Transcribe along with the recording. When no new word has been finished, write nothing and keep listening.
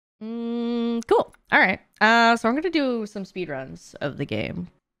Cool. All right. So I'm gonna do some speedruns of the game.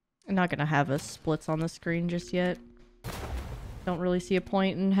 I'm not gonna have a splits on the screen just yet. Don't really see a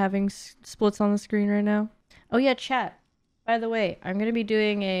point in having splits on the screen right now. Oh yeah, chat. By the way, I'm gonna be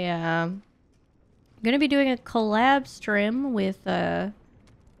doing a collab stream with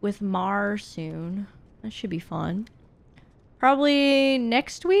Mar soon. That should be fun. Probably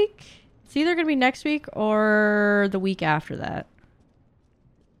next week. It's either gonna be next week or the week after that.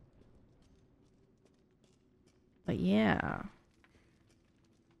 But yeah.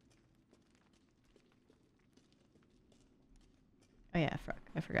 Oh yeah,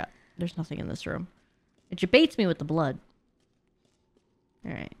 I forgot. There's nothing in this room. It debates me with the blood.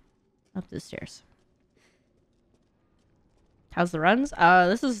 Alright. Up the stairs. How's the runs?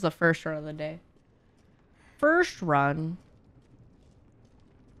 This is the first run of the day. First run.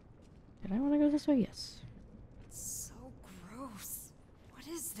 Did I want to go this way? Yes. It's so gross. What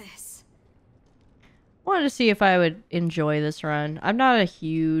is this? Wanted to see if I would enjoy this run. I'm not a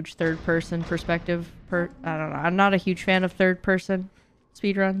huge third-person perspective. I don't know. I'm not a huge fan of third-person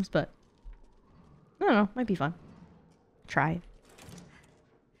speedruns, but I don't know. Might be fun. Try it.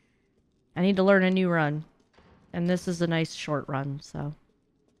 I need to learn a new run. And this is a nice short run, so.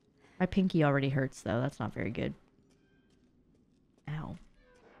 My pinky already hurts, though. That's not very good. Ow.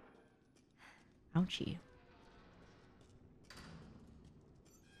 Ouchie.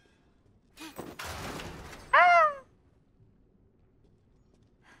 Ah!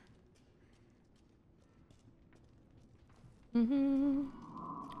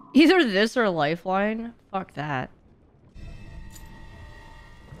 Either this or Lifeline. Fuck that.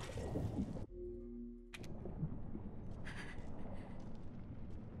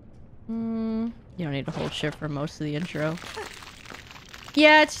 You don't need to hold shift for most of the intro.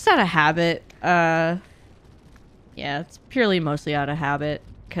 Yeah, it's just out of habit. Yeah, it's purely mostly out of habit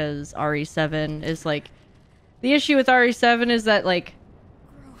because RE7 is like... The issue with RE7 is that, like,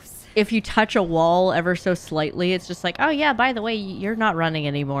 gross. If you touch a wall ever so slightly, it's just like, oh yeah, by the way, you're not running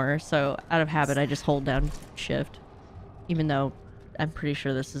anymore. So out of habit, I just hold down shift. Even though I'm pretty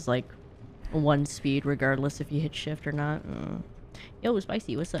sure this is like one speed regardless if you hit shift or not. Yo,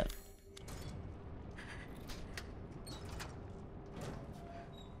 Spicy, what's up?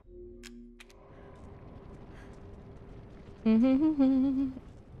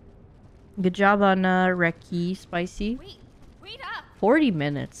 Good job on Reki, Spicy. Wait up. 40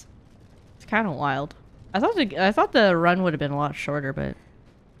 minutes. It's kind of wild. I thought the run would have been a lot shorter, but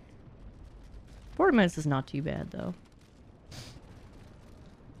 40 minutes is not too bad though.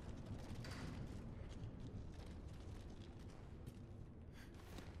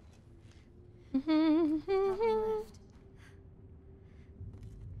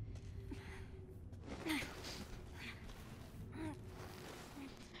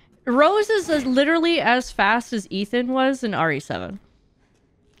 Rose is literally as fast as Ethan was in RE7.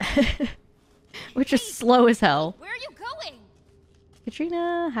 Which is slow as hell. Where are you going?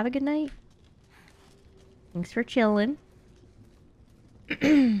 Katrina, have a good night. Thanks for chilling.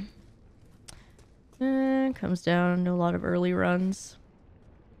 Comes down to a lot of early runs.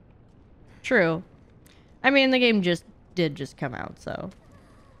 True. I mean, the game did just come out, so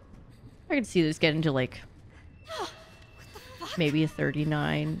I could see this getting to like maybe a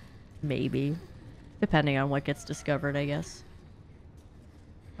 39, maybe, depending on what gets discovered, I guess.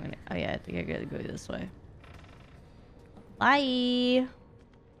 Oh yeah, I think I gotta go this way. Bye.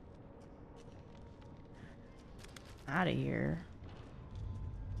 Out of here.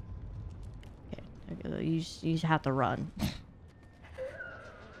 Okay, you just have to run.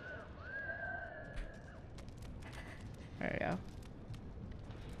 There you go.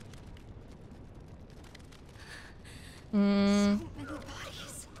 So many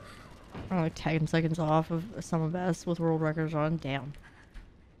bodies. I'm like 10 seconds off of some of best with world records on. Damn.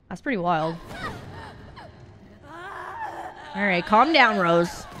 That's pretty wild. Alright, calm down,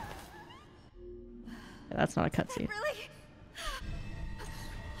 Rose. Yeah, that's not a cutscene. Really?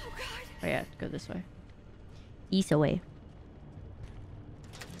 Oh god. Oh yeah, go this way. East away.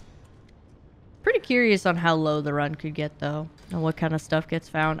 Pretty curious on how low the run could get though, and what kind of stuff gets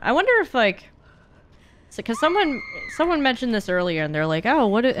found. I wonder if like, because someone mentioned this earlier, and they're like, "Oh,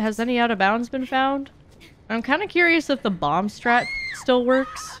 what has any out of bounds been found?" I'm kind of curious if the bomb strat still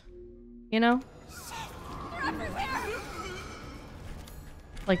works. You know,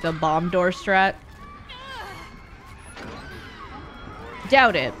 like the bomb door strat.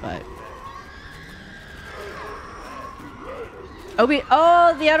 Doubt it, but. Oh,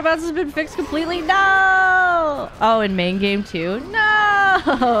 the out of bounds has been fixed completely? No! Oh, in main game too?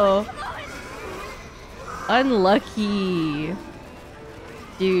 No! Unlucky.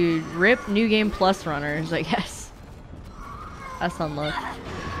 Dude, rip New Game Plus runners, I guess. That's unlucky.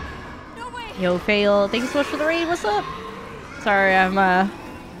 No way. Yo, Fail, thanks so much for the raid. What's up? Sorry, I'm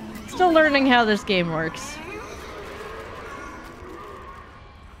still learning how this game works.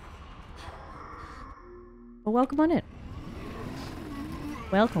 Well, welcome on in.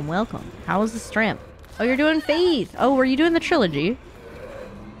 Welcome, welcome. How was the stream? Oh, you're doing Faith. Oh, were you doing the trilogy?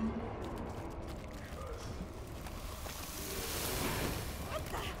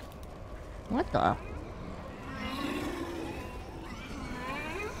 What the?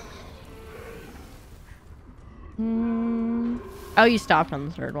 Oh, you stopped on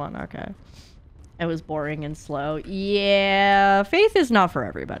the third one. Okay. It was boring and slow. Yeah, Faith is not for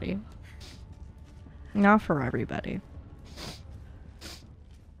everybody. Not for everybody.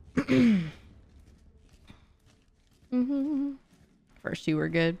 First two were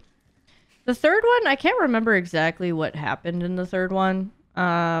good. The third one, I can't remember exactly what happened in the third one.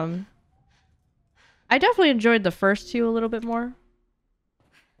 I definitely enjoyed the first two a little bit more.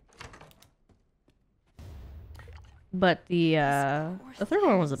 But the third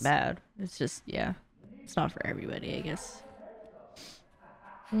one wasn't bad. It's just, yeah. It's not for everybody, I guess.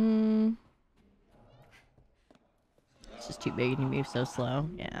 It's just too big and you move so slow.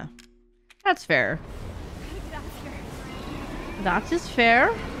 Yeah. That's fair. Get out of here. That is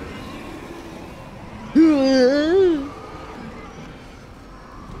fair.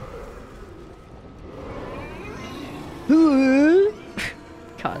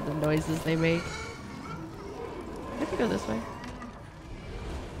 God, the noises they make. I could go this way.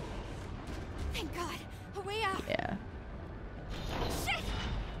 Thank God. A way out. Yeah. Shit.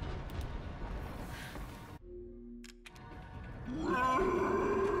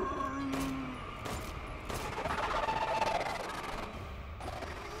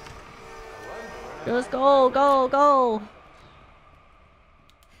 Just go, go, go.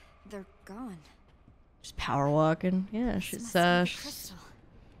 They're gone. Just power walking. Yeah, This she's must be the crystal.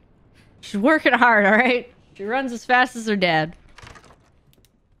 she's working hard, all right? She runs as fast as her dad.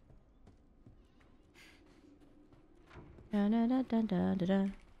 Da, da, da, da, da, da, da.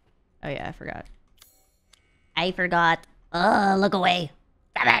 Oh yeah, I forgot. I forgot. Look away.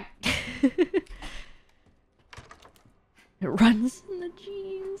 Stop it. It runs in the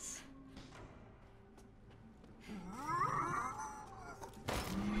jeans.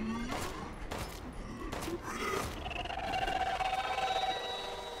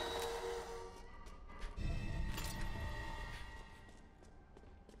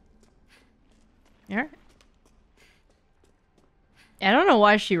 Yeah. I don't know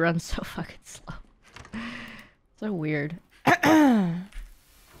why she runs so fucking slow. So weird. I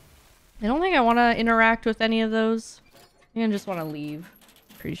don't think I want to interact with any of those. I think I just want to leave.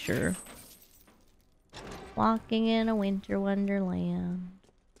 Pretty sure. Walking in a winter wonderland.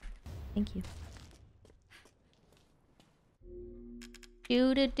 Thank you.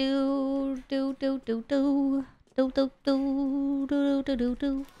 Do do do do do do do do do do do do do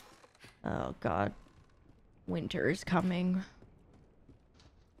do. Oh God. Winter is coming.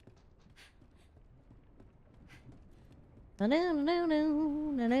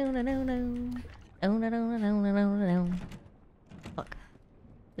 Fuck.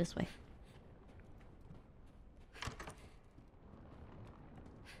 This way.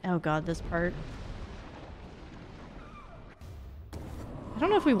 Oh God, this part. I don't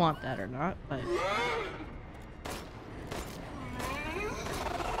know if we want that or not, but...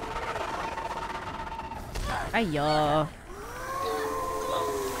 Ayo.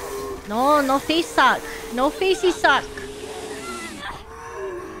 No, no face suck. No facey suck.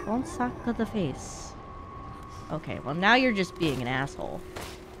 Don't suck to the face. Okay, well now you're just being an asshole.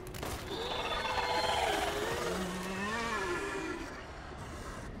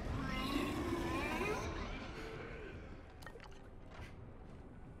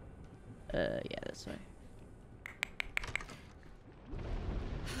 Yeah, this way.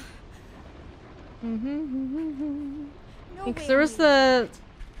 No Because way there I'm was leaving. the...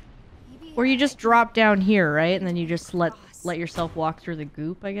 Maybe Where you I just can- drop down here, right? And then you just let yourself walk through the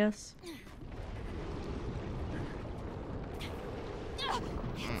goop, I guess. Ugh,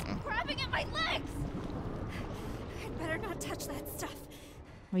 it's grabbing at my legs. I'd better not touch that stuff.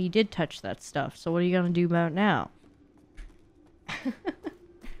 Well, you did touch that stuff, so what are you gonna do about it now?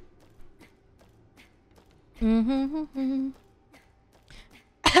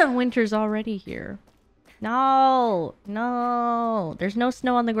 Winter's already here. No, no. There's no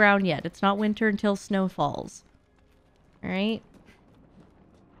snow on the ground yet. It's not winter until snow falls. Alright?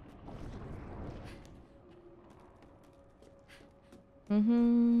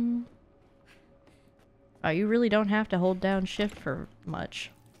 Oh, you really don't have to hold down shift for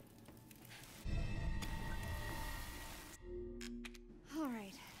much.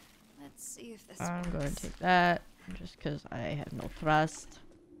 Let's see if this I'm going to works. take that just because I have no trust.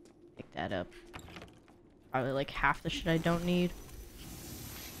 Pick that up. Probably like half the shit I don't need.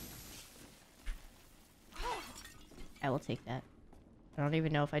 I will take that. I don't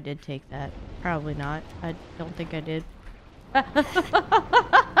even know if I did take that. Probably not. I don't think I did.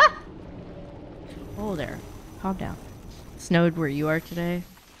 Oh there. Calm down. Snowed where you are today.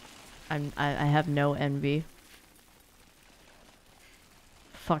 I have no envy.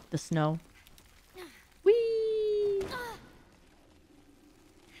 Fuck the snow. Whee!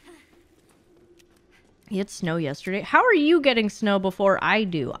 You had snow yesterday? How are you getting snow before I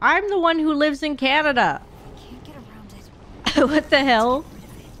do? I'm the one who lives in Canada. I can't get around it. What the hell?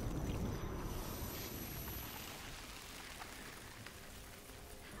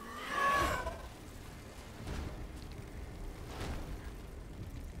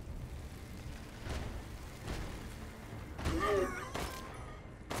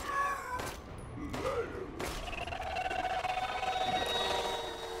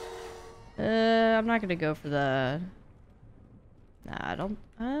 I'm not gonna go for the... Nah, I don't...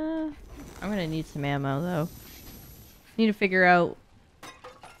 I'm gonna need some ammo, though. Need to figure out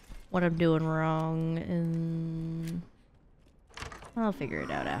what I'm doing wrong, and... I'll figure it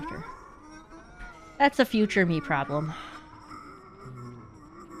out after. That's a future me problem.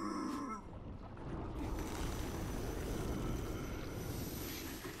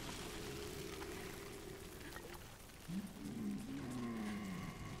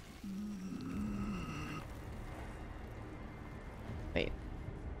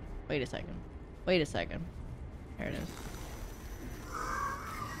 Wait a second. Wait a second. There it is.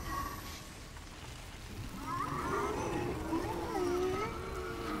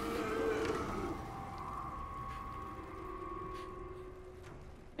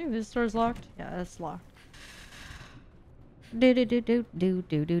 Hey, this door's locked? Yeah, that's locked. Do do do do do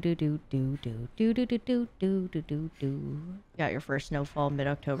do do do do do do do do do do do do do do. Got your first snowfall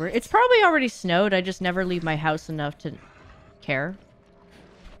mid-October. It's probably already snowed. I just never leave my house enough to care.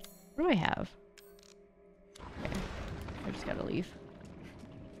 What do I have? Okay. I just gotta leave.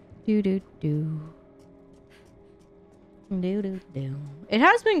 Do do do. Do do do. It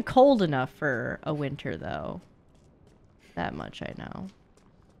has been cold enough for a winter, though. That much I know.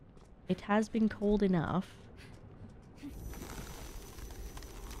 It has been cold enough.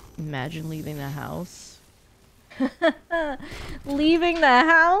 Imagine leaving the house. Leaving the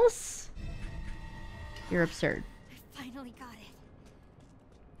house? You're absurd. I finally got it.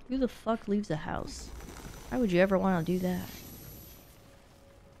 Who the fuck leaves a house? Why would you ever want to do that?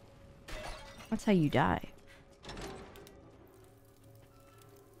 That's how you die.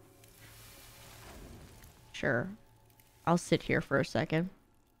 Sure. I'll sit here for a second.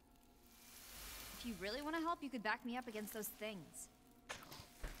 If you really want to help, you could back me up against those things.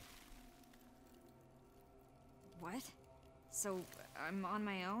 What? So, I'm on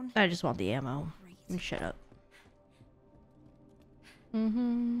my own? I just want the ammo. Great. And shut up.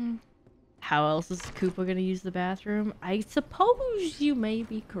 How else is Koopa gonna use the bathroom? I suppose you may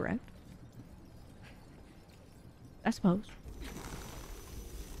be correct. I suppose.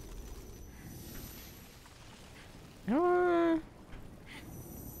 I don't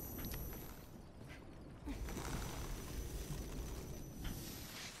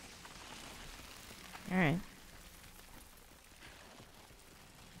Alright.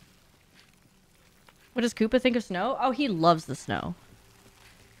 What does Koopa think of snow? Oh, he loves the snow.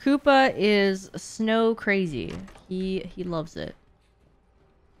 Koopa is snow crazy. He loves it.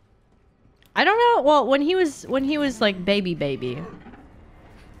 I don't know. Well, when he was like baby,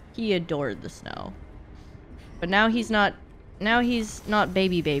 he adored the snow. But now he's not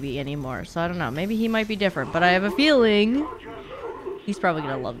baby anymore. So I don't know. Maybe he might be different, but I have a feeling he's probably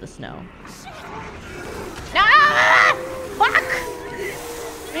going to love the snow. Ah!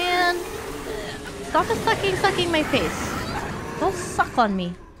 Fuck! Man. Stop sucking my face. Don't suck on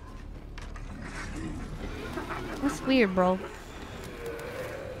me. That's weird, bro.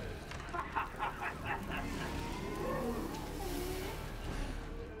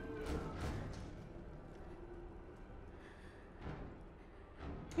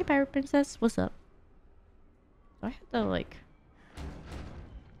 Hey, Pirate Princess. What's up? Do I have to, like...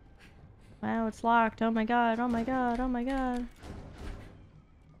 Wow, it's locked. Oh my god, oh my god, oh my god.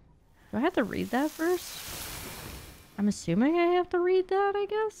 Do I have to read that first? I'm assuming I have to read that, I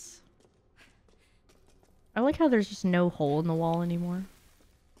guess? I like how there's just no hole in the wall anymore.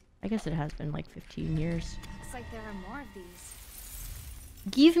 I guess it has been like 15 years. Looks like there are more of these.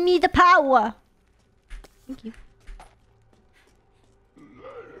 Give me the power! Thank you.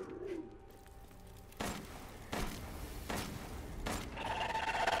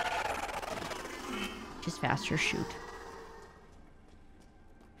 is faster. Shoot.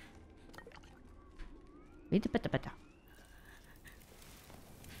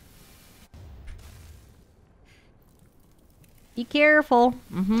 Be careful.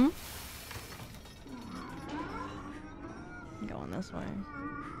 Mm-hmm. Going this way.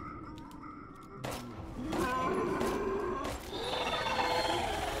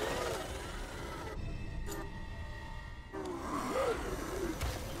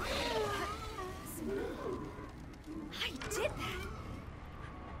 I did that.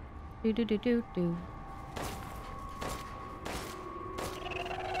 Do do do do do.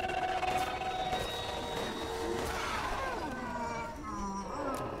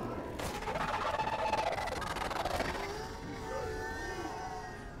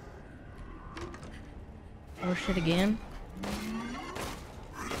 Oh shit again.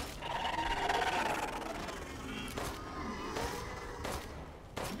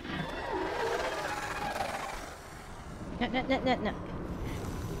 No.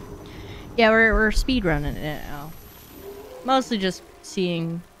 Yeah, we're speedrunning it now. Mostly just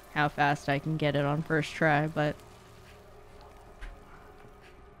seeing how fast I can get it on first try, but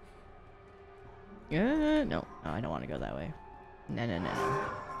no, I don't want to go that way. No.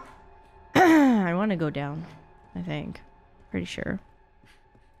 I want to go down, I think. Pretty sure.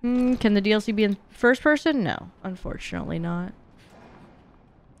 Can the DLC be in first person? No, unfortunately not.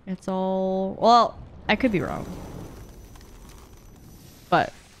 It's all... Well, I could be wrong.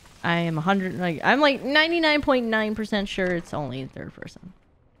 But I am 100... I'm like 99.9% sure it's only in third person.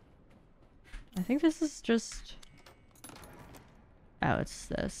 I think this is just... Oh, it's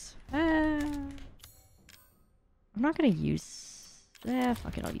this. I'm not gonna use...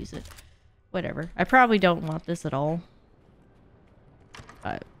 fuck it, I'll use it. Whatever. I probably don't want this at all.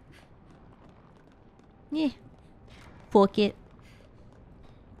 But... yeah. Fuck it.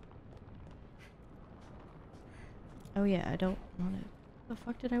 Oh yeah, I don't want to... The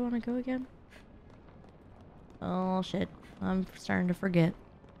fuck did I want to go again? Oh shit. I'm starting to forget.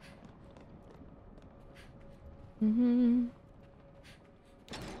 It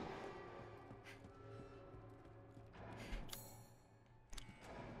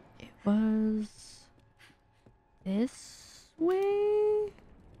was... this way?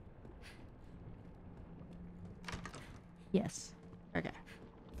 Yes. Okay.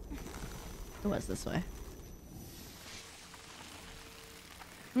 It was this way.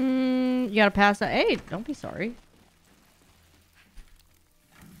 You gotta pass that. Hey, don't be sorry.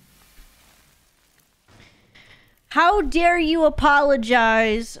 How dare you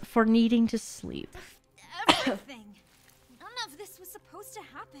apologize for needing to sleep? Everything. None of this was supposed to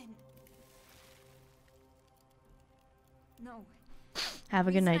happen. No. Have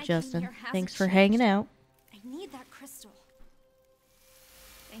a good night, I came Justin. here hasn't Thanks for changed. hanging out. I need that crystal.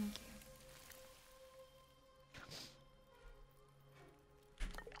 Thank you.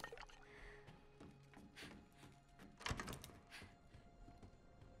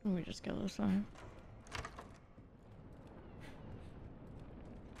 Let me just go this way.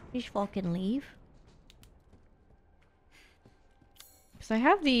 Just fucking leave. Because I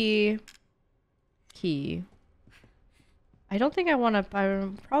have the key. I don't think I want to... I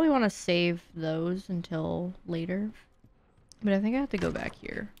probably want to save those until later. But I think I have to go back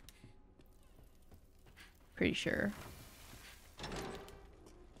here. Pretty sure.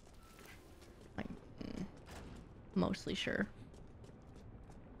 Like, mostly sure.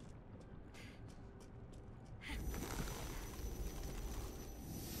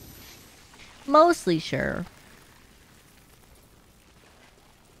 Mostly sure.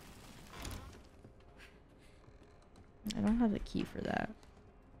 I don't have the key for that.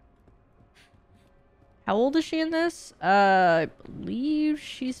 How old is she in this? I believe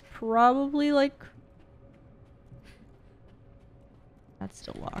she's probably like... That's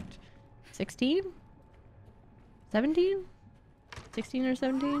still locked. 16? 17? 16 or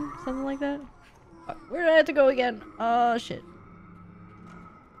 17? Something like that? Where did I have to go again? Oh, shit.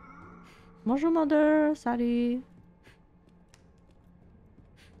 Bonjour, mother. Sorry.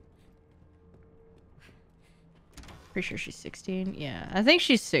 Pretty sure she's 16. Yeah, I think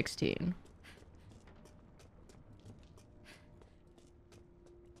she's 16.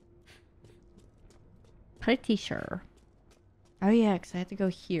 Pretty sure. Oh yeah, because I have to go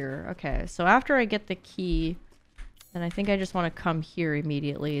here. Okay, so after I get the key, then I think I just want to come here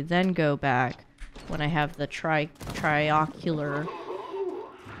immediately, then go back when I have the triocular.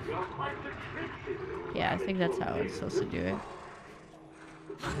 Yeah, I think that's how I'm supposed to do it.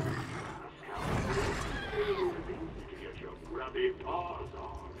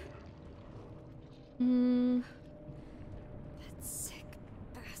 That sick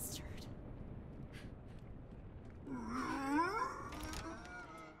bastard.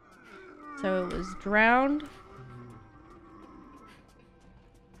 So it was drowned.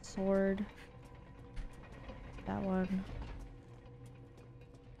 Sword. That one.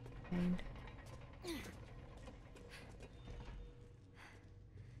 And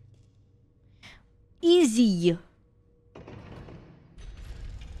easy.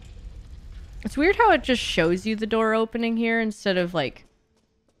 It's weird how it just shows you the door opening here instead of like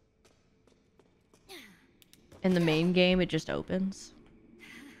in the main game it just opens.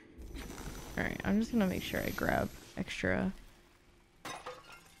 Alright, I'm just gonna make sure I grab extra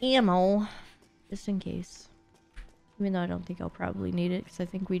ammo just in case. Even though I don't think I'll probably need it because I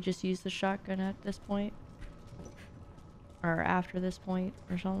think we just used the shotgun at this point. Or after this point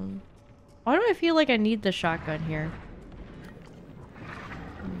or something. Why do I feel like I need the shotgun here?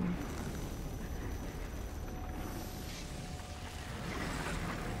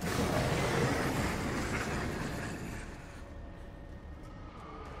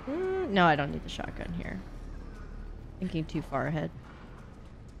 No, I don't need the shotgun here. Thinking too far ahead.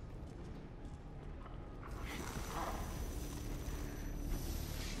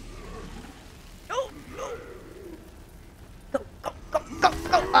 Go, go. Go, go, go, go,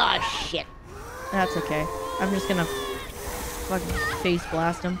 go. Ah, shit. That's okay. I'm just gonna fucking face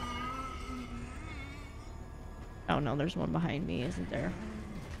blast him. Oh no, there's one behind me, isn't there?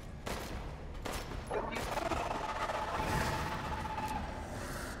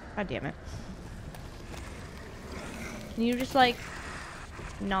 God damn it. Can you just like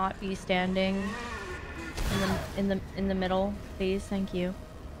not be standing in the middle, please? Thank you.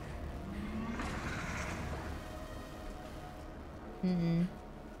 Mm-hmm.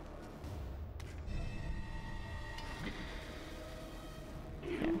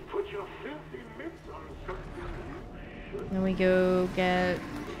 Okay. Then we go get...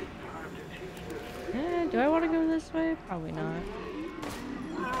 do I want to go this way? Probably not.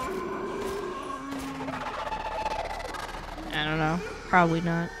 I don't know. Probably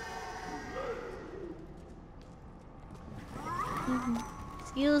not.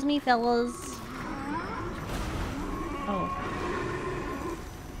 Excuse me, fellas. Oh.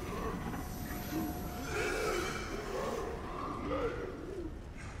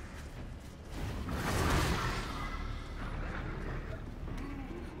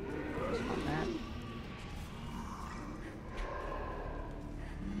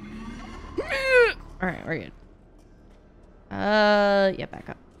 Alright, we're good. Yeah, back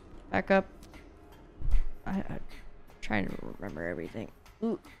up. Back up. I'm trying to remember everything.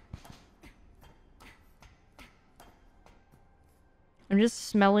 Ooh. I'm just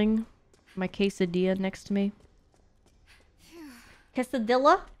smelling my quesadilla next to me.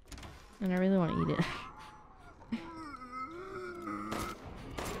 Quesadilla? And I really want to eat it.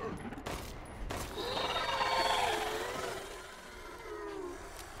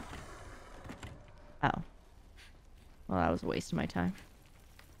 Oh. Well, that was a waste of my time.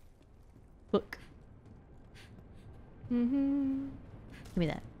 Look. Mm-hmm. Give me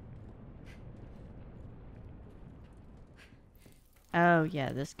that. Oh,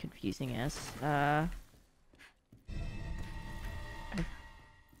 yeah, this confusing ass. I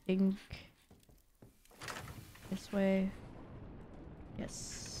think... this way.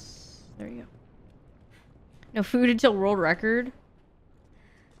 Yes. There you go. No food until world record?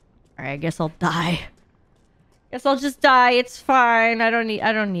 Alright, I guess I'll die. Guess I'll just die. It's fine. I don't need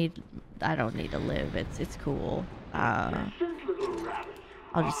to live. It's cool. I'll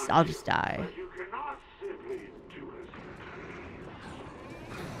just die.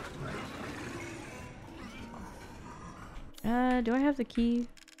 Do I have the key?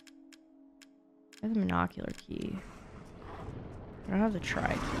 I have the monocular key. I don't have the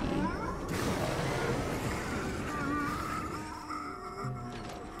tri key.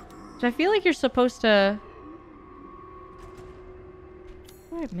 So I feel like you're supposed to...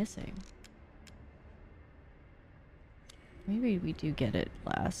 What am I missing? Maybe we do get it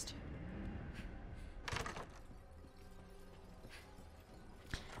last.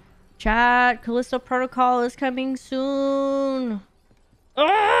 Chat, Callisto Protocol is coming soon.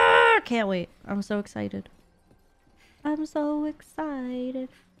 Ah, can't wait. I'm so excited. I'm so excited.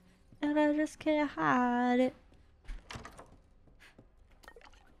 And I just can't hide it.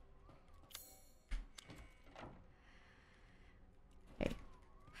 Okay.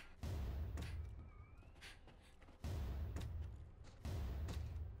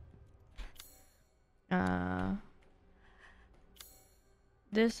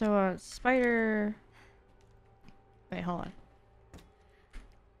 This spider. Wait, hold on.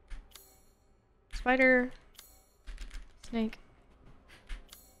 Spider, snake,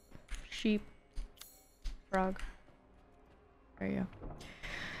 sheep, frog. There you go.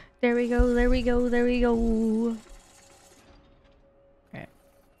 There we go, there we go, there we go. Okay.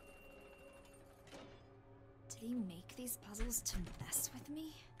 Did he make these puzzles to mess with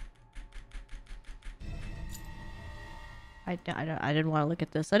me? I didn't want to look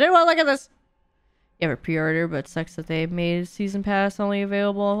at this. I didn't want to look at this! You have a pre-order, but it sucks that they made Season Pass only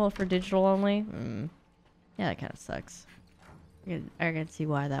available for digital only. Yeah, that kind of sucks. I can see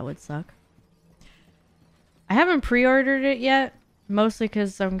why that would suck. I haven't pre-ordered it yet, mostly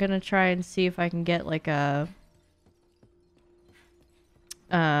because I'm gonna try and see if I can get like a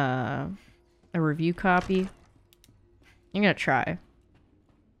review copy. I'm gonna try.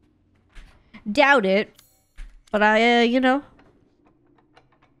 Doubt it, but I you know,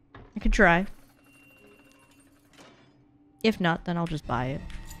 I could try. If not, then I'll just buy it.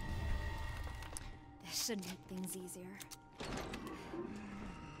 This should make things easier.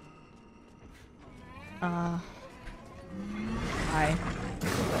 Hi.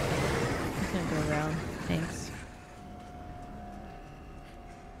 I'm gonna go around. Thanks.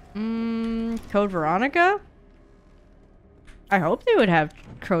 Code Veronica? I hope they would have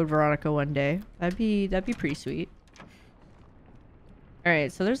Code Veronica one day. That'd be pretty sweet.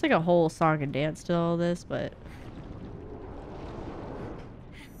 Alright, so there's like a whole song and dance to all this, but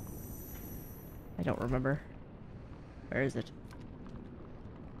I don't remember. Where is it?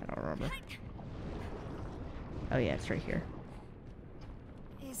 I don't remember. Oh yeah, it's right here.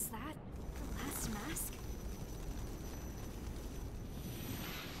 Is that the last mask?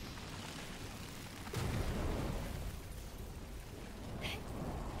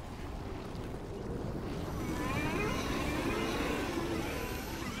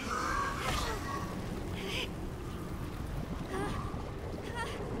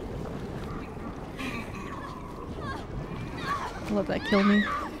 Let that kill me.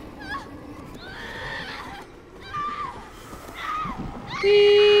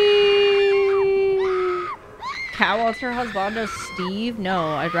 Cat wants her husbando Steve? No,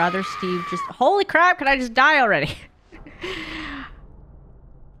 I'd rather Steve just... Holy crap, can I just die already?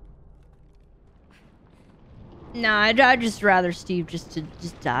 Nah, I'd just rather Steve just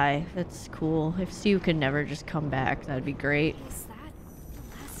die. That's cool. If Steve could never just come back, that'd be great. Is that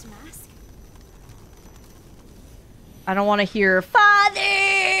the last mask? I don't want to hear Father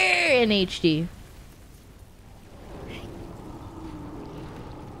in HD.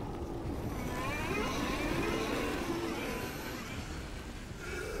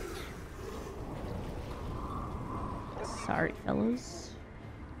 Sorry, fellas.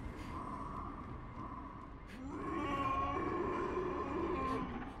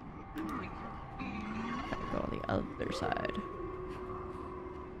 Gotta go on the other side.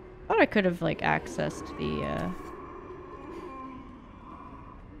 Thought I could have like accessed the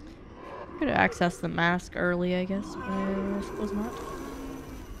could have accessed the mask early, I guess, but I suppose not.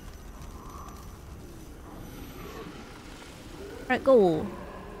 Alright, go.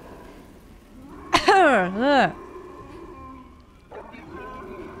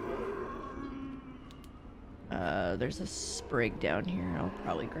 There's a sprig down here. I'll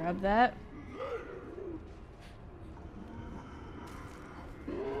probably grab that.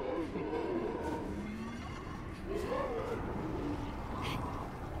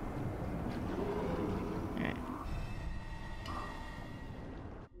 Alright.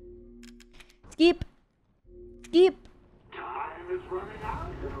 Skip! Skip! Time is running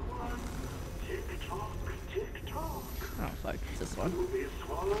out, everyone. Tick tock, tick tock. Oh fuck, it's this one. You'll be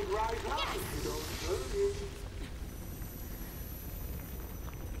swallowed right up if you don't hurry.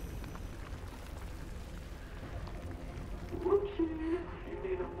 Whoopsie, you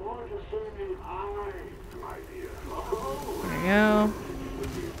need a more discerning eye, my dear. Oh, There we go.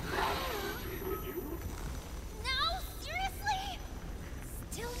 did you? No, seriously?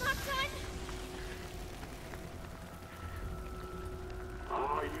 Still not done?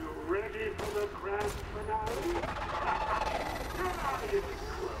 Are you ready for the grand finale? It's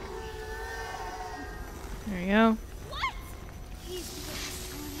close. There you go. What? He's the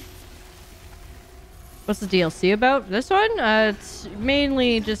best one. What's the DLC about? This one? It's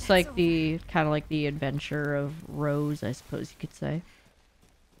mainly just like the kind of like the adventure of Rose, I suppose you could say.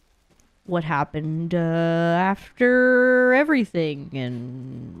 What happened after everything,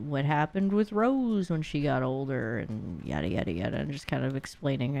 and what happened with Rose when she got older, and yada yada yada, and just kind of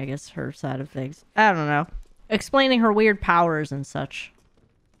explaining, I guess, her side of things. I don't know. Explaining her weird powers and such.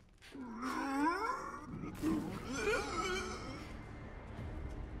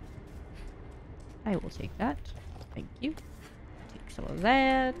 I will take that. Thank you. Take some of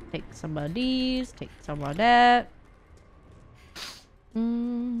that. Take some of these. Take some of that.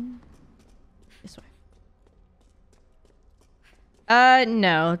 This way.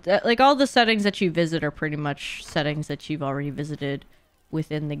 No. Like, all the settings that you visit are pretty much settings that you've already visited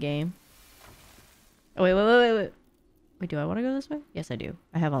within the game. Oh, wait. Wait, do I want to go this way? Yes, I do.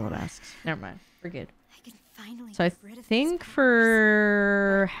 I have all the masks. Never mind. We're good. I can finally So I get rid of these think powers.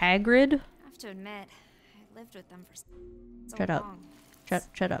 for Hagrid... I have to admit, I lived with them for so Shut up. long. Shut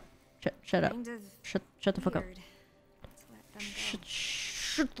up. Shut up. Kind of Shut the fuck up. weird to let them go.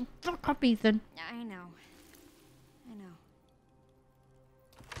 Shut the fuck up, Ethan. I know. I know.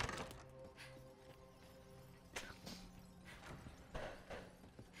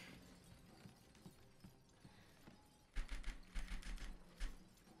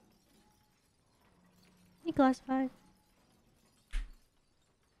 Declassified.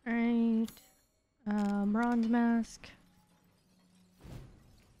 Alright. Bronze mask.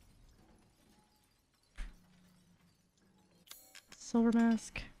 Silver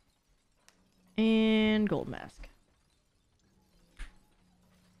mask. And gold mask.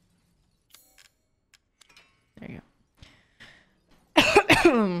 There you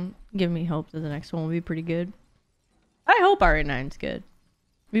go. Give me hope that the next one will be pretty good. I hope RE9's good.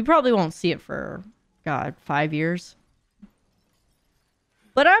 We probably won't see it for, God, 5 years.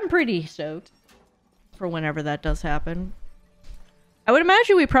 But I'm pretty stoked for whenever that does happen. I would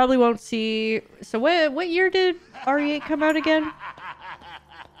imagine we probably won't see... So what year did RE8 come out again?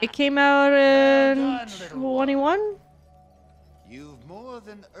 It came out in 21? You've more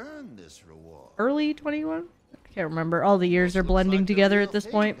than earned this reward. Early 21? I can't remember. All the years are blending together at this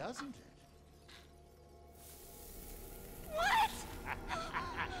point. Doesn't it? What?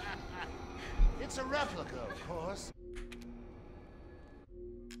 It's a replica, of course.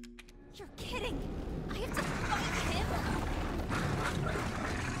 You're kidding. I have to fight him.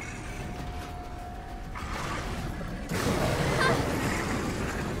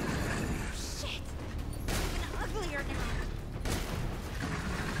 Shit. Even uglier now.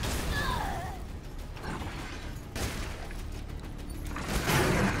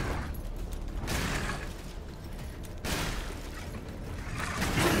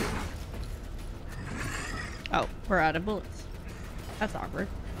 Oh, we're out of bullets. That's awkward.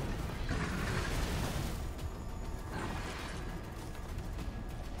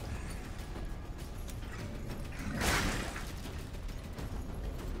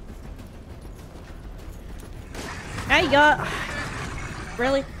 Hey,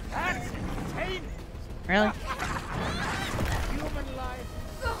 really? That's entertainment. Really? Human life is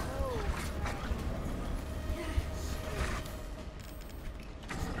so...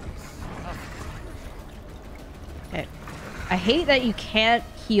 Okay. I hate that you can't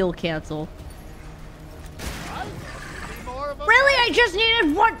heal cancel. Really? I just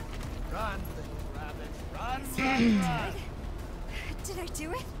needed one. Run, little rabbit. Run. Did I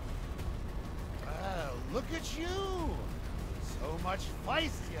do it? Well, look at you. So much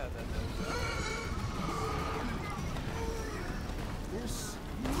feistier than those. This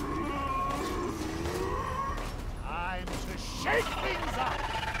time to shake things up.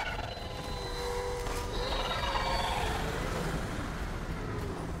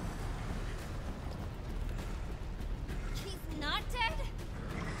 He's not dead?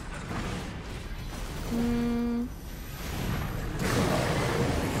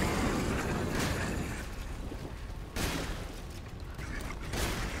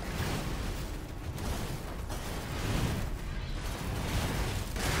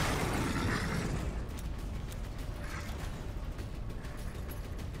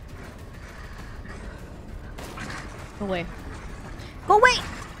 Go away. Go away!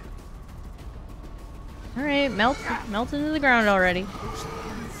 Alright, melt into the ground already. Most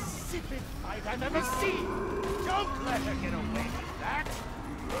insipid fight I've ever seen. Don't let her get away with that.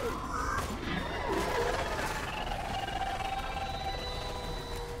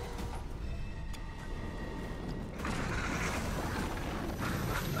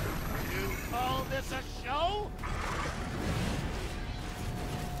 You call this a show?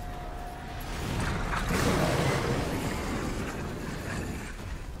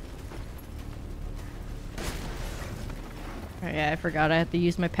 Oh, yeah, I forgot I had to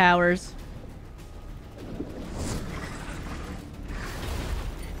use my powers.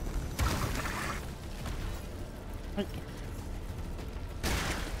 Okay.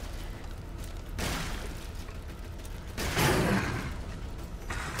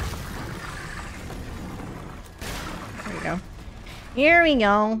 There we go. Here we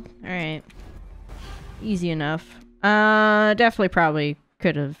go. Alright. Easy enough. Definitely probably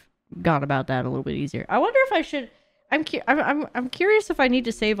could have gone about that a little bit easier. I wonder if I should... I'm curious if I need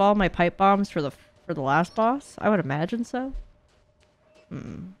to save all my pipe bombs for the last boss. I would imagine so.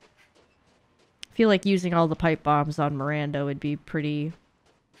 I feel like using all the pipe bombs on Miranda would be pretty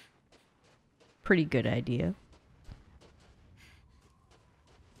good idea.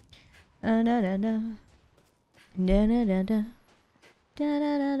 Na na na na na na na na da da da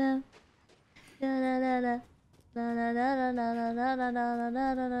da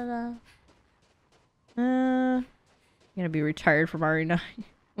da da da da. I'm gonna be retired from RE9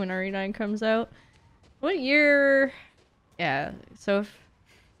 when RE9 comes out. What year? Yeah, so if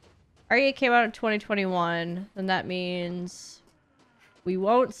RE8 came out in 2021, then that means we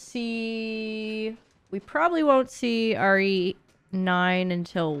probably won't see RE9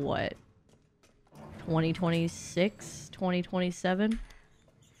 until what? 2026? 2027?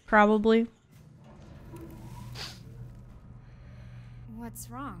 Probably. What's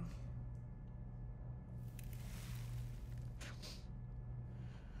wrong?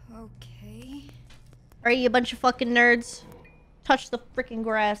 Okay. Are you a bunch of fucking nerds? Touch the freaking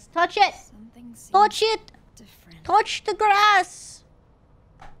grass. Touch it! Something seems Touch it! different. Touch the grass!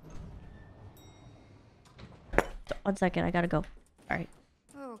 1 second, I gotta go. Alright.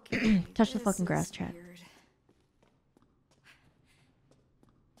 Okay. Touch the this fucking grass, is chat. weird.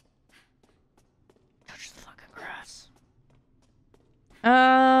 Touch the fucking grass.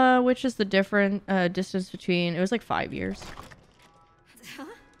 Which is the different distance between? It was like 5 years. Huh?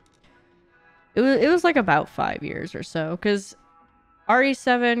 It was like about 5 years or so, because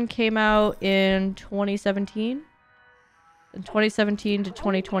RE7 came out in 2017. In 2017 to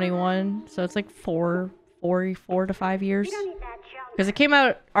 2021, so it's like 4 to 5 years. Because it came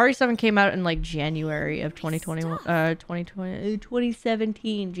out, RE7 came out in like January of 2021,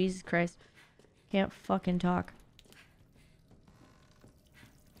 2017. Jesus Christ. Can't fucking talk.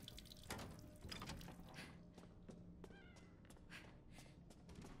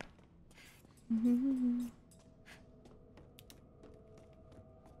 Mm-hmm.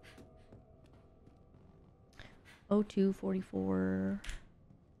 O244.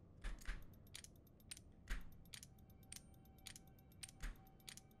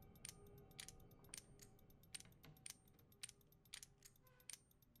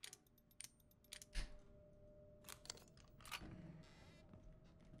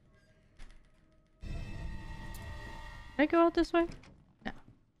 Can I go out this way? No.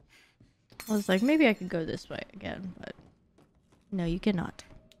 I was like, maybe I could go this way again, but no, you cannot.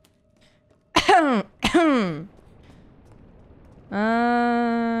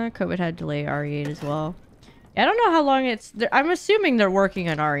 COVID had delay RE8 as well. I don't know how long it's... I'm assuming they're working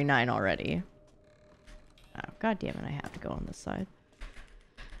on RE9 already. Oh, god damn it, I have to go on this side.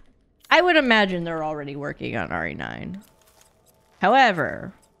 I would imagine they're already working on RE9.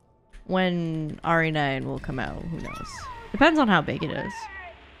 However, when RE9 will come out, who knows? Depends on how big it is.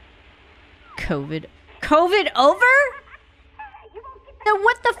 COVID. COVID over? Then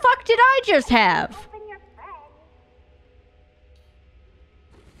what the fuck did I just have?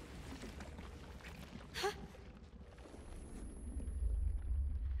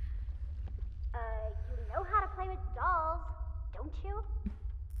 You know how to play with dolls, don't you?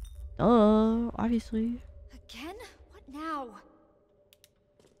 Obviously. Again? What now?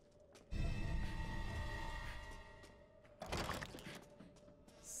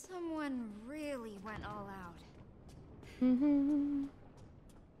 Someone really went all out. Mm-hmm.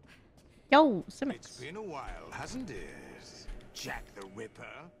 Yo, Simmons. It's been a while, hasn't it? Jack the Ripper.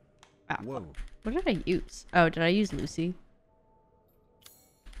 Ah, Whoa. what did I use? Oh, did I use Lucy?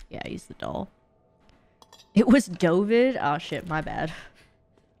 Yeah, I used the doll. It was Dovid? Oh shit, my bad.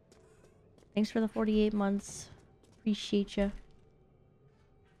 Thanks for the 48 months. Appreciate ya.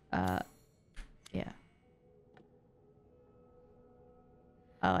 Yeah.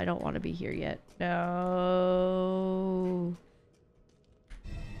 Oh, I don't want to be here yet. No.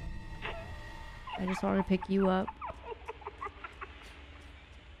 I just want to pick you up.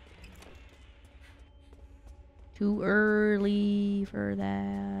 Too early for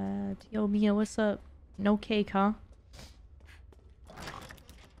that. Yo, Mia, what's up? No cake, huh?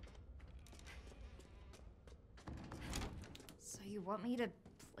 So you want me to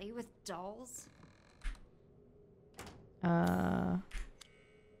play with dolls?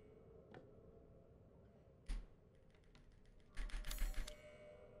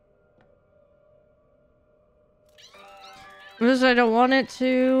 Because I don't want it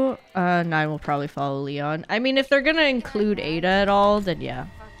to. 9 will probably follow Leon. I mean, if they're gonna include Ada at all, then yeah.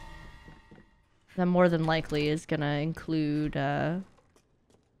 Then more than likely is gonna include,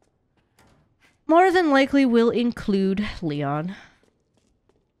 more than likely will include Leon.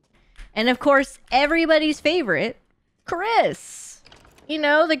 And of course, everybody's favorite, Chris! You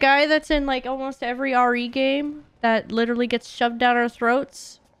know, the guy that's in like almost every RE game that literally gets shoved down our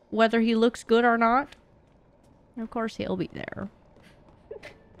throats whether he looks good or not. And of course, he'll be there. You're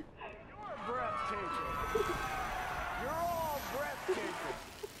breathtaking. You're all breathtaking.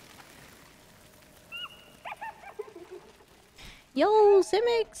 Yo,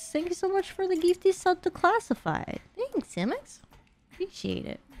 Simics! Thank you so much for the gifty sub to Classified. Thanks, Simics. Appreciate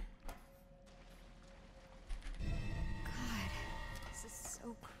it. God, this is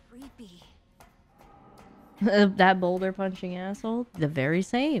so creepy. That boulder punching asshole? The very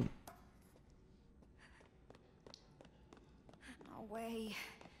same. No way.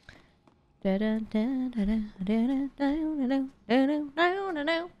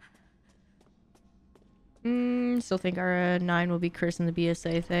 Still think our 9 will be Chris in the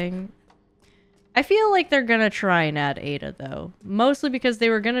BSA thing. I feel like they're gonna try and add Ada though. Mostly because they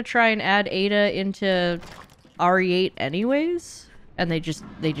were gonna try and add Ada into RE8 anyways. And they just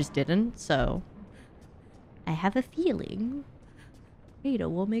didn't, so I have a feeling Ada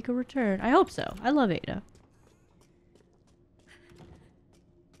will make a return. I hope so. I love Ada.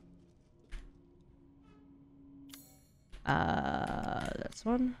 That's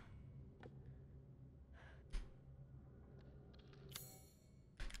one.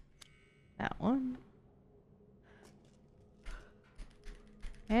 That one.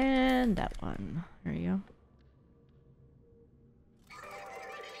 And that one. There you go.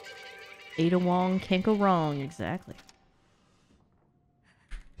 Ada Wong can't go wrong, exactly.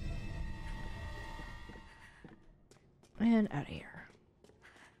 And out of here.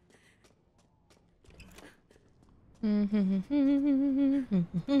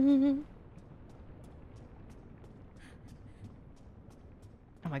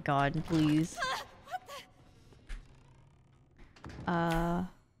 Oh my god, please.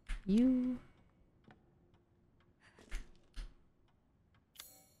 You...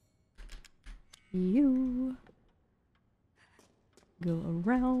 You... Go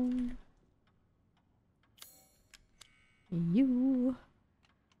around. You...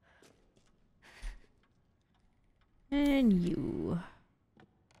 And you...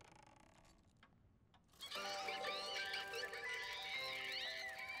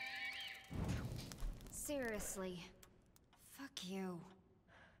 Seriously. Fuck you.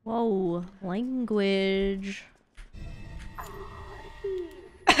 Whoa, language.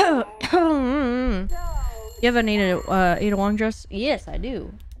 You have an Ada Wong dress? Yes, I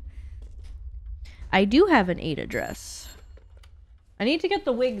do. I do have an Ada dress. I need to get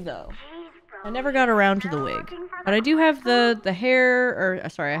the wig though. I never got around to the wig. But I do have the hair, or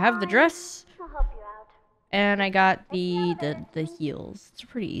sorry, I have the dress. She'll help you out. And I got the heels. It's a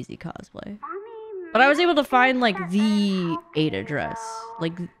pretty easy cosplay. Mommy, But I was able to find like the Ada dress.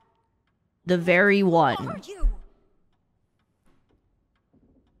 Like the very Who one. are you?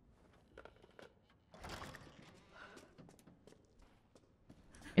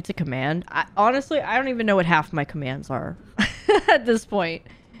 It's a command. Honestly, I don't even know what half my commands are at this point.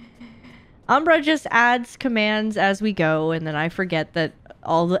 Umbra just adds commands as we go, and then I forget that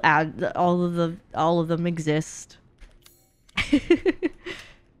all of them exist.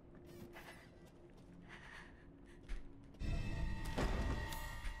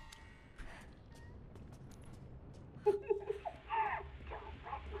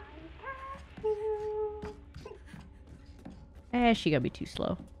 She gotta be too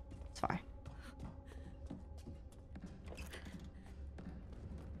slow. It's fine.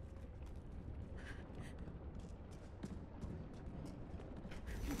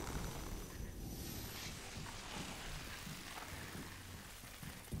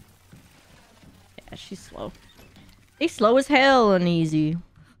 Yeah, she's slow. They slow as hell and easy.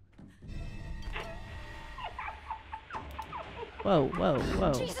 Whoa, whoa,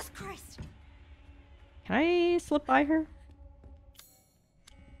 whoa. Jesus Christ. Can I slip by her?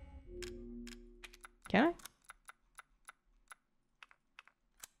 Can I?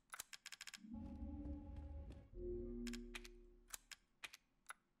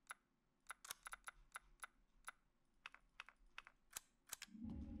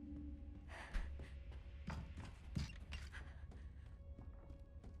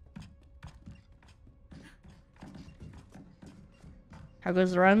 How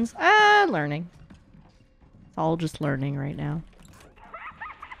goes the runs? Learning. It's all just learning right now.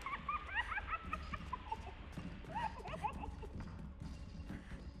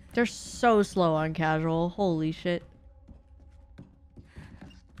 They're so slow on casual. Holy shit.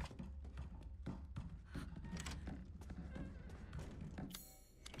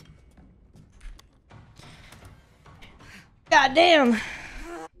 God damn.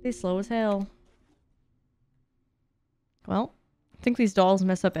 They slow as hell. Well, I think these dolls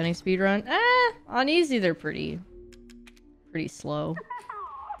mess up any speedrun. On easy they're pretty slow.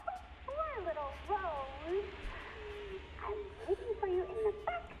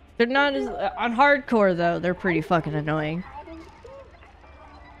 They're not as on hardcore though. They're pretty fucking annoying.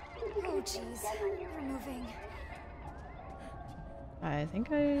 Oh, jeez. You're moving. I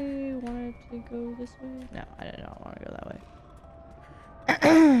think I wanted to go this way. No, I did not want to go that way. I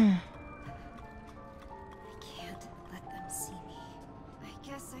can't let them see me. I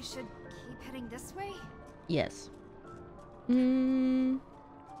guess I should keep heading this way? Yes.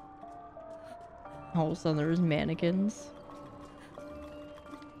 All of a sudden there's mannequins.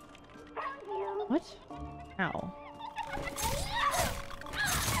 What? Ow.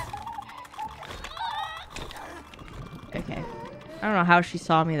 Okay. I don't know how she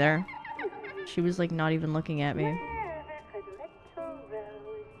saw me there. She was like not even looking at me.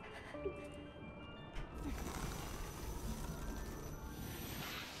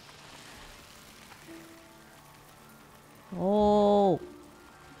 Oh.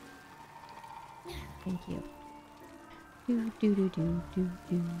 Thank you. Do do do do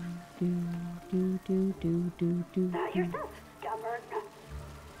do do do do do do do do. You're so stubborn.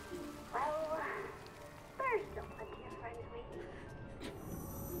 Well, there's still plenty of friends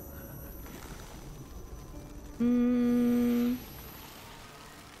waiting.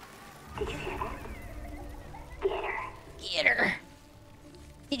 Did you hear that? Get her. Get her.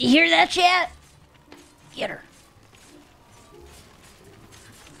 Did you hear that, chat? Get her.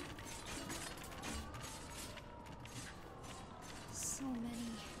 So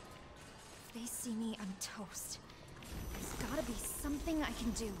many. If they see me, I'm toast. There's gotta be something I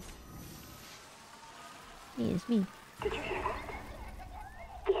can do. Hey, it's me. Did you hear that?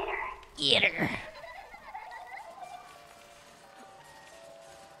 Get her. Get her.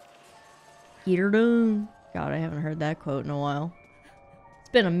 Get her done. God, I haven't heard that quote in a while. It's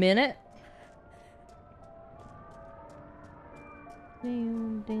been a minute.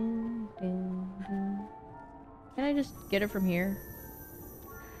 Can I just get it from here?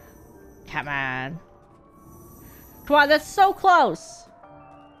 Come on. Come on, that's so close.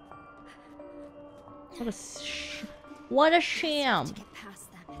 What a sham. To get past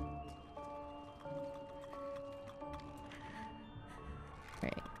them.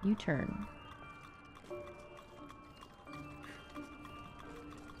 Right, you turn.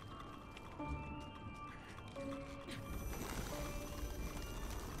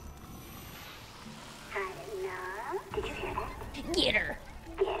 Did you hear that? Get her.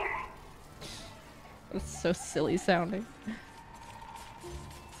 Get her. That's so silly sounding.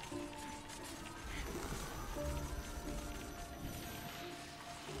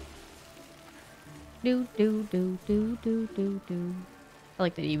 Do do do do do do do. I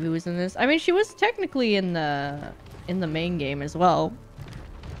like that Evie was in this. I mean, she was technically in the main game as well,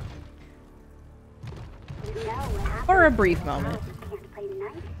 You know what happens for a brief moment. when girls can't play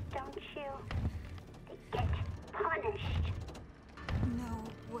nice, don't you? They get punished. No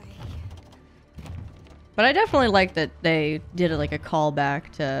way. But I definitely like that they did it like a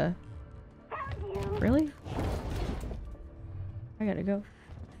callback to. Really? I gotta go.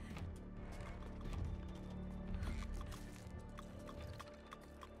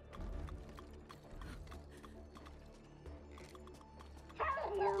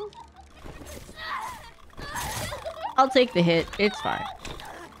 I'll take the hit. It's fine.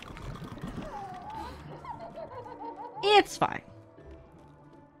 It's fine.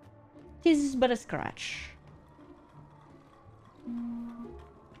 This is but a scratch.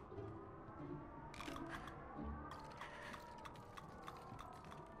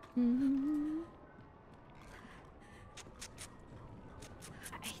 I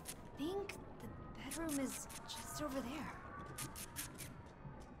think the bedroom is just over there.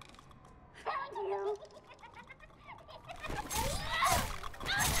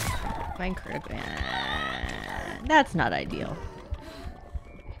 Mine critical. That's not ideal.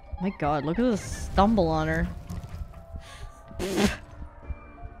 My god, look at this stumble on her.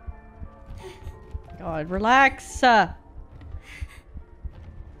 God, relax. Oh,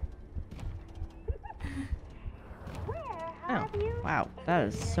 wow. That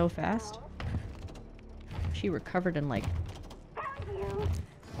is so fast. She recovered in like...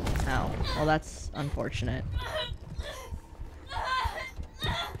 Oh, well that's unfortunate.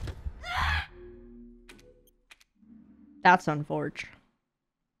 That's unfortunate.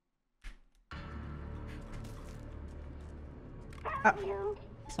 Oh,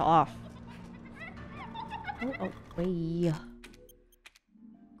 it's off. Go away.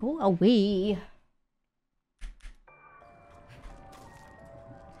 Go away.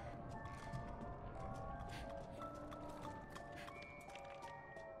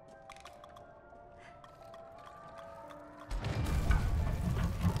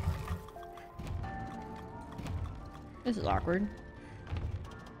 This is awkward.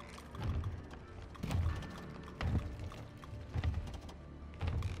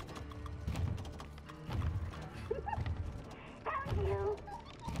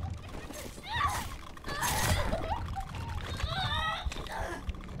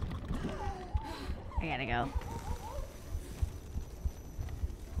 gotta go.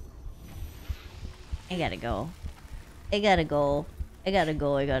 I gotta go. I gotta go. I gotta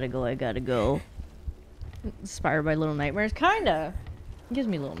go. I gotta go. I gotta go. Inspired by Little Nightmares? Kinda. It gives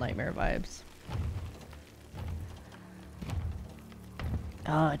me Little Nightmare vibes.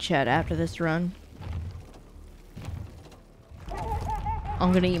 Oh, Chad, after this run,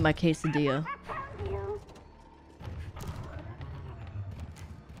 I'm gonna eat my quesadilla.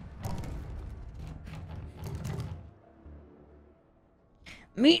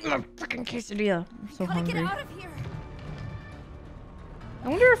 I'm eating my freaking quesadilla. I'm so hungry. Get out of here. I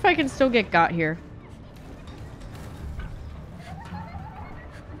wonder if I can still get got here.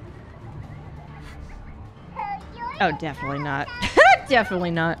 Oh, definitely not.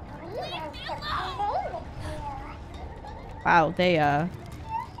 Definitely not. Wow, they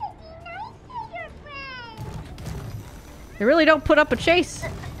really don't put up a chase.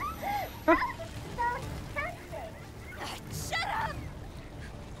 Huh. Shut up.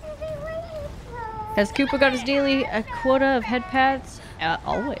 Has Koopa got his daily quota of head pads?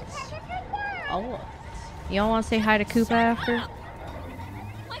 Always. Always. Y'all want to say hi to Koopa after?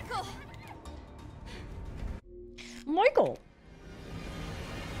 Michael. Michael!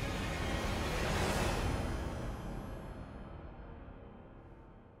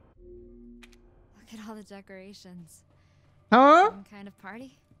 Look at all the decorations. Huh? Some kind of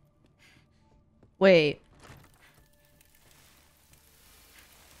party? Wait.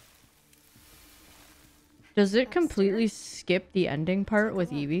 Does it completely skip the ending part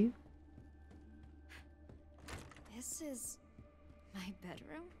with Evie? This is my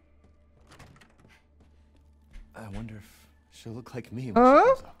bedroom? I wonder if she'll look like me when Huh? she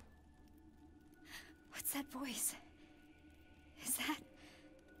grows up. What's that voice? Is that...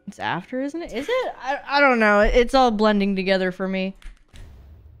 It's after, isn't it? Is it? I don't know. It's all blending together for me.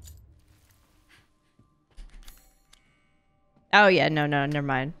 Oh, yeah. No, never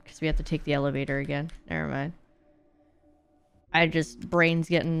mind. Because we have to take the elevator again. Never mind. Brain's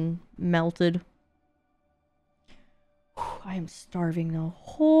getting melted. Whew, I am starving though.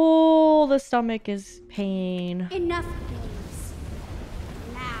 Oh, the stomach is pain. Enough games.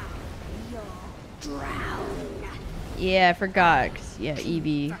 Now you'll drown. Yeah, I forgot. 'Cause, yeah,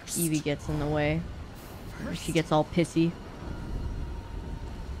 Evie gets in the way. She gets all pissy.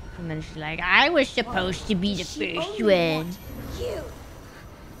 And then she's like, I was supposed to be the first one. You.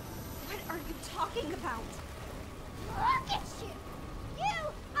 What are you talking about? Look at you. You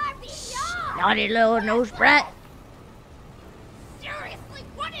are beyond. Naughty little nose brat. Seriously,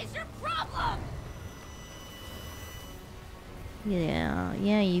 what is your problem? Yeah,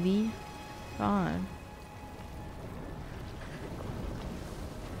 Evie. Come on.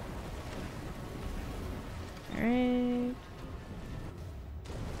 Alright.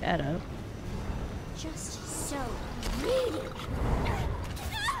 That up. Just so greedy.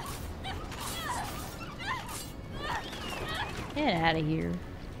 Get out of here.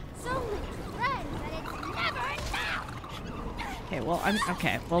 So many friends that it's never enough. Okay, well,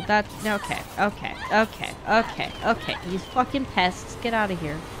 okay. Well, that's, okay. These fucking pests, get out of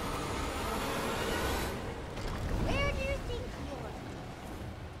here. Where do you think you're?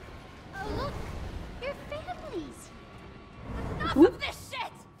 Oh, look. Your families. Enough of this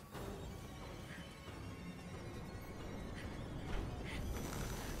shit.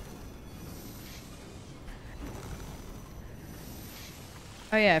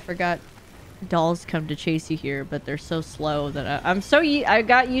 Oh yeah, I forgot. Dolls come to chase you here, but they're so slow that I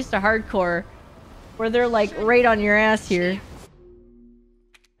got used to hardcore, where they're like right on your ass here.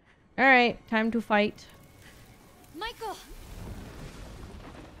 All right, time to fight. Michael!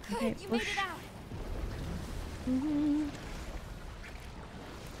 Good, Okay, you made it out.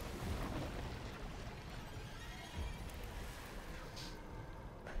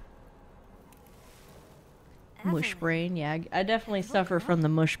 Mush brain, yeah. I definitely suffer from the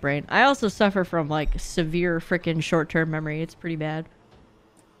mush brain. I also suffer from like severe freaking short-term memory. It's pretty bad.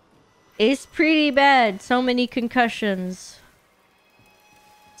 It's pretty bad. So many concussions.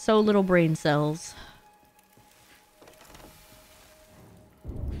 So little brain cells.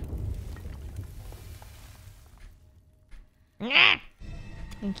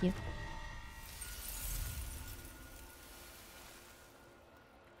 Thank you.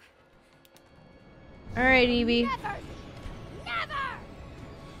 Alright, Evie.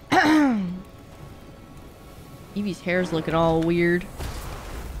 Never. Evie's hair's looking all weird.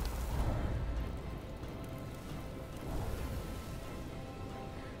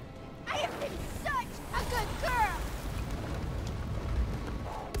 I have been such a good girl.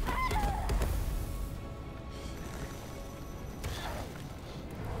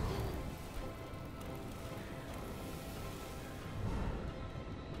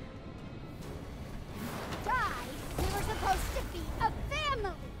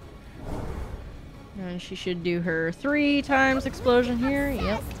 she should do her 3 times explosion here.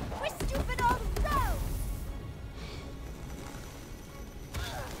 Yep. We're stupid on the road.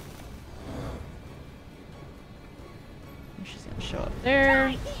 She's gonna show up there.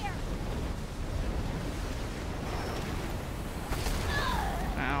 Right here.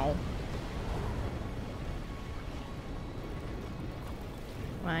 Ow.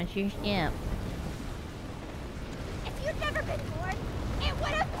 Why don't you skip? If you'd never been born, it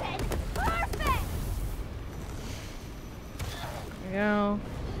would have been perfect. There we go.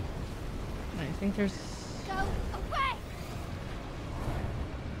 I think there's... Go away.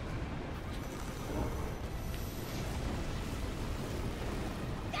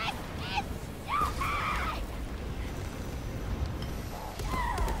 This is stupid.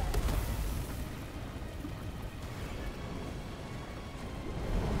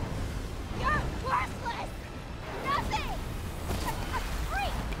 You're worthless. Nothing. A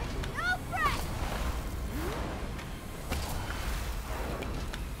freak with no friends.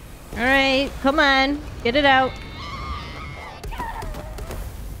 Alright, come on. Get it out.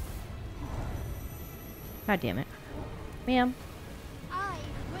 God damn it. Ma'am. I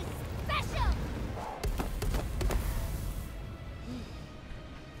was special.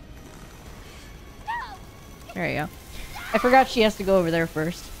 No. There you go. I forgot she has to go over there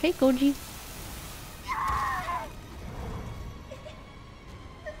first. Hey, Koji.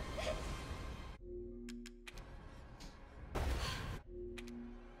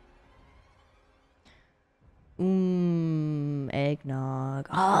 Eggnog.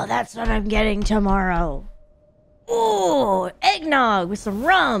 Oh, that's what I'm getting tomorrow. Ooh, eggnog with some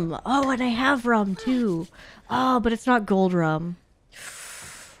rum. Oh, and I have rum too. Oh, but it's not gold rum.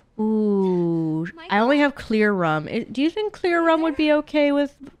 Ooh, I only have clear rum. Do you think clear rum would be okay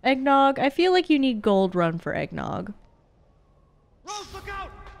with eggnog? I feel like you need gold rum for eggnog. Rose, look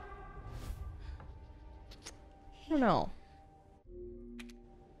out! I don't know.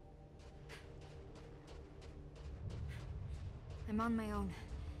 I'm on my own,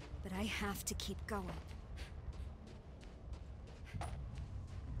 but I have to keep going.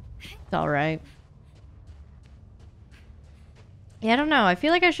 It's alright. Yeah, I don't know. I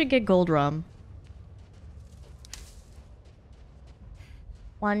feel like I should get gold rum.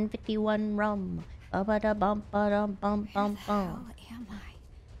 151 rum. Ba-ba-da-bum, ba-dum, bum, bum, Where the hell bum. am I?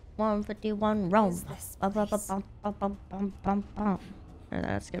 151 rum. Is this Ba-ba-ba-bum, bum, bum, bum, bum.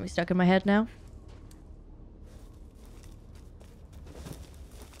 That's gonna be stuck in my head now.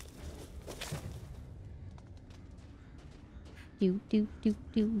 Do do do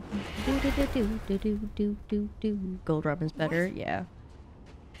do do do do do do do do do do. Gold rum is better, yeah.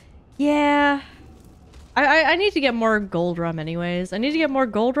 Yeah. I need to get more gold rum anyways. I need to get more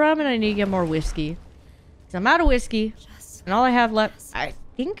gold rum and I need to get more whiskey. 'Cause I'm out of whiskey. Just And all I have left, I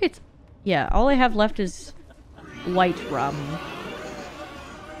think it's, yeah, all I have left is white rum.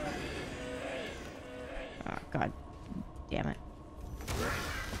 Oh, God damn it.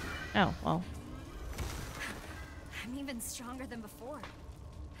 Oh, well. I'm even stronger than before.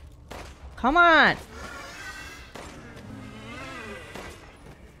 Come on!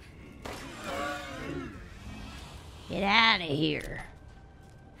 Get out of here.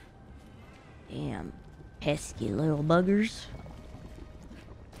 Damn pesky little buggers.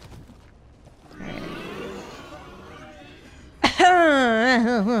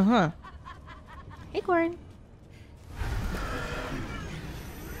 Hey, Corin.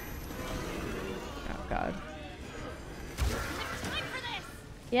 Oh, God. Time for this.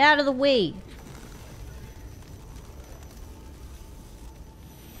 Get out of the way.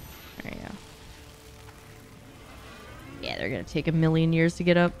 There you go. Yeah, they're gonna take a million years to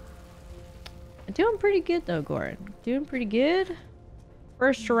get up. I'm doing pretty good though, Goran. Doing pretty good.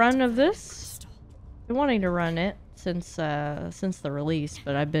 First run of this. Been wanting to run it since the release,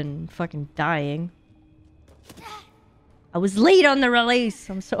 but I've been fucking dying. I was late on the release.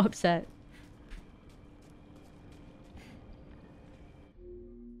 I'm so upset.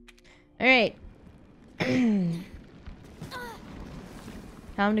 All right. Time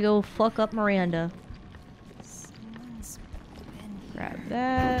to go fuck up Miranda. Someone's been here. Grab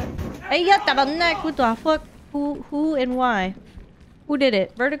that. Hey, yeah, tabarnak! What the fuck? Who, and why? Who did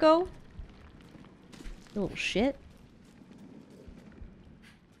it? Vertigo? You little shit.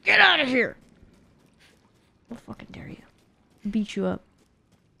 Get out of here! I'll fucking dare you. Beat you up.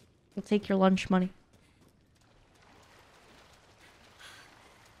 I'll take your lunch money.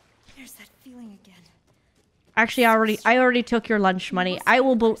 There's that feeling again. Actually, I already took your lunch money. I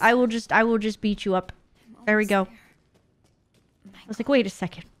will just beat you up. I'm There we almost go. there. My I was like, wait a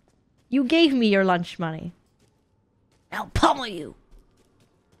second. You gave me your lunch money. I'll pummel you.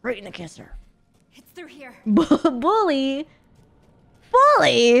 Right in the kisser. It's through here. Bully?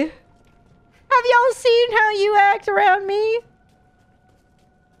 Bully? Have y'all seen how you act around me?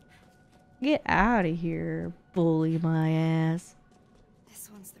 Get out of here, bully my ass. This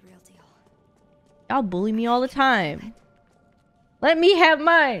one's the real deal. Y'all bully me all the time. Let me have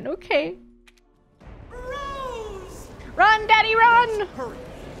mine, okay. Rose! Run, Daddy, run! Hurry.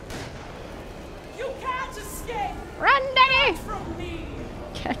 You can't escape Run, Daddy! from me!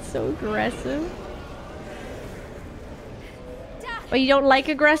 Cat's so aggressive. Dad, But you don't like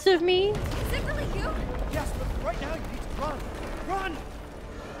aggressive me? is it really you? Yes, but right now you need to run. Run!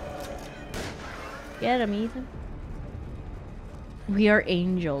 Get him, Ethan. We are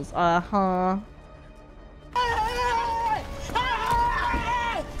angels. Uh-huh.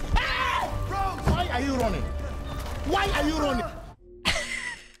 Rose, why are you running? Why are you running?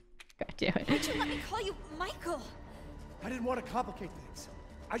 God damn it. Why'd you let me call you Michael? I didn't want to complicate things.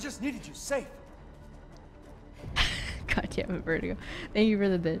 I just needed you safe. God damn it, Vertigo. Thank you for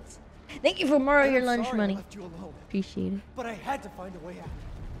the bits. Thank you for more of And your I'm lunch sorry money. I left you alone, Appreciate it. but I had to find a way out.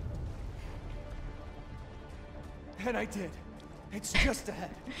 And I did. It's just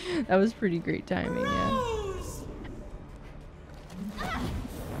ahead. That was pretty great timing, yeah. Rose!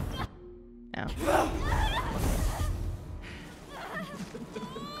 Ow.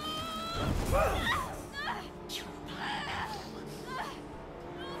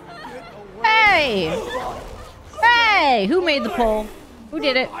 Hey! Hey! Who made the poll? Who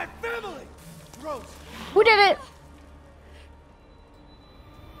did it? My family! Rose, Who did it?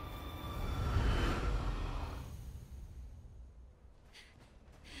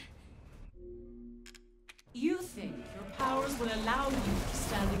 You think your powers will allow you to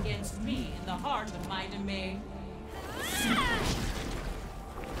stand against me in the heart of my domain?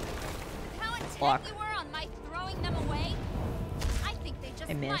 How intent Block. you were on Mike throwing them away? I think they just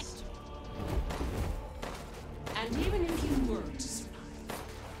I might. missed. And even if you were to survive,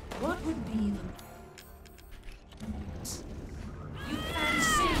 what would be the... You can't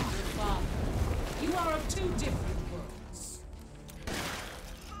save your father. You are of two different worlds.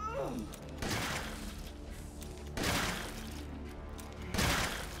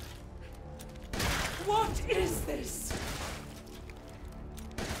 What is this?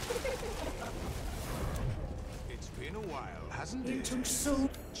 it's been a while, hasn't It took so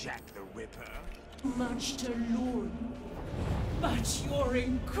Jack the Ripper. much to lure you. But you're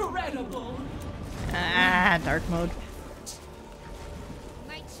incredible. Ah, dark mode. You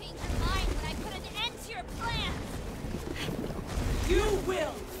might change your mind when I put an end to your plans. You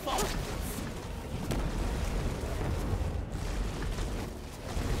will fall.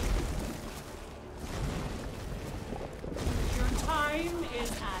 Your time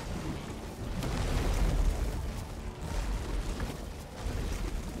is at an end.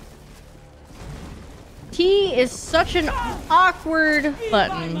 T is such an awkward Be by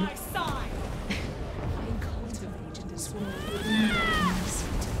button. my side. I cultivated this world with no reason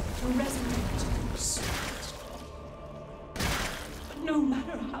to resonate or sweat. But no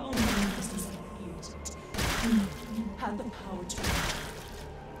matter how many reasons I created, you had the power to.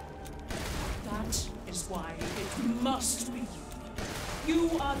 That is why it must be you.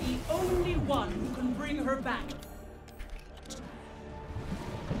 You are the only one who can bring her back.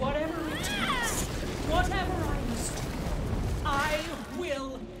 Whatever it takes, whatever I must do, I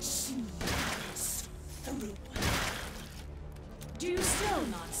will see this through. Do you still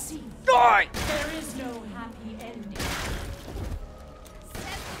not see? Die! There is no happy ending.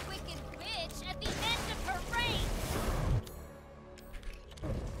 Says the wicked witch at the end of her reign.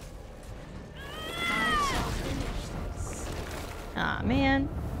 I shall finish this. Aw, man.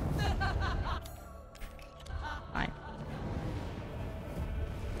 Fine.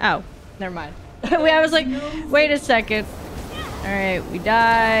 Oh, never mind. I was like, wait a second. Alright, we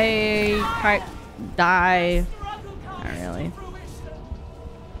die. Die. Struggle comes Not really. to fruition.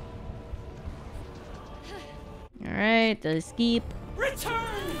 Alright, the escape. Return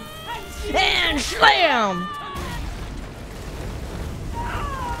And slam!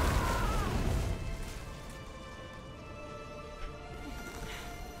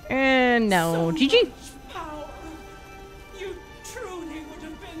 And no, GG. much power. You truly would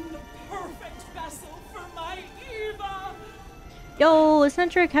have been the perfect vessel for my Eva. Yo,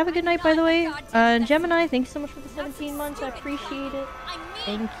 Eccentric, have a good night, by the way. Gemini, thanks so much for the 17 months. I appreciate it. I mean,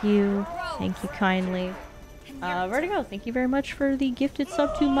 Thank you. Thank you kindly. Vertigo, thank you very much for the gifted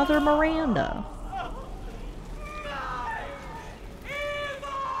sub to Mother Miranda.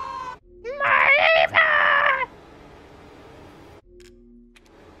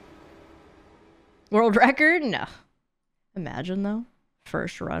 World record? No. Imagine though.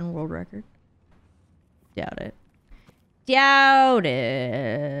 First run world record. Doubt it. Doubt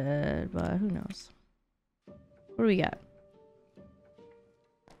it. But who knows? What do we got?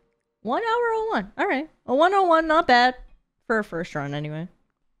 1 hour 01. Alright. A 101, not bad. For a first run, anyway.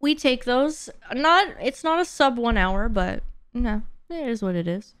 We take those. It's not a sub 1 hour, but no. It is what it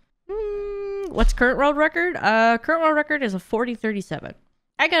is. What's current world record? Current world record is a 40:37.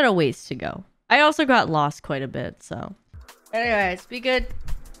 I got a ways to go. I also got lost quite a bit, so. Anyways, be good.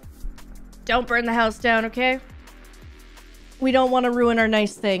 Don't burn the house down, okay? We don't want to ruin our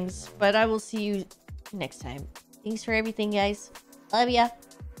nice things, but I will see you next time. Thanks for everything, guys. Love ya.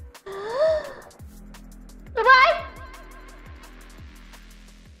 Bye-bye!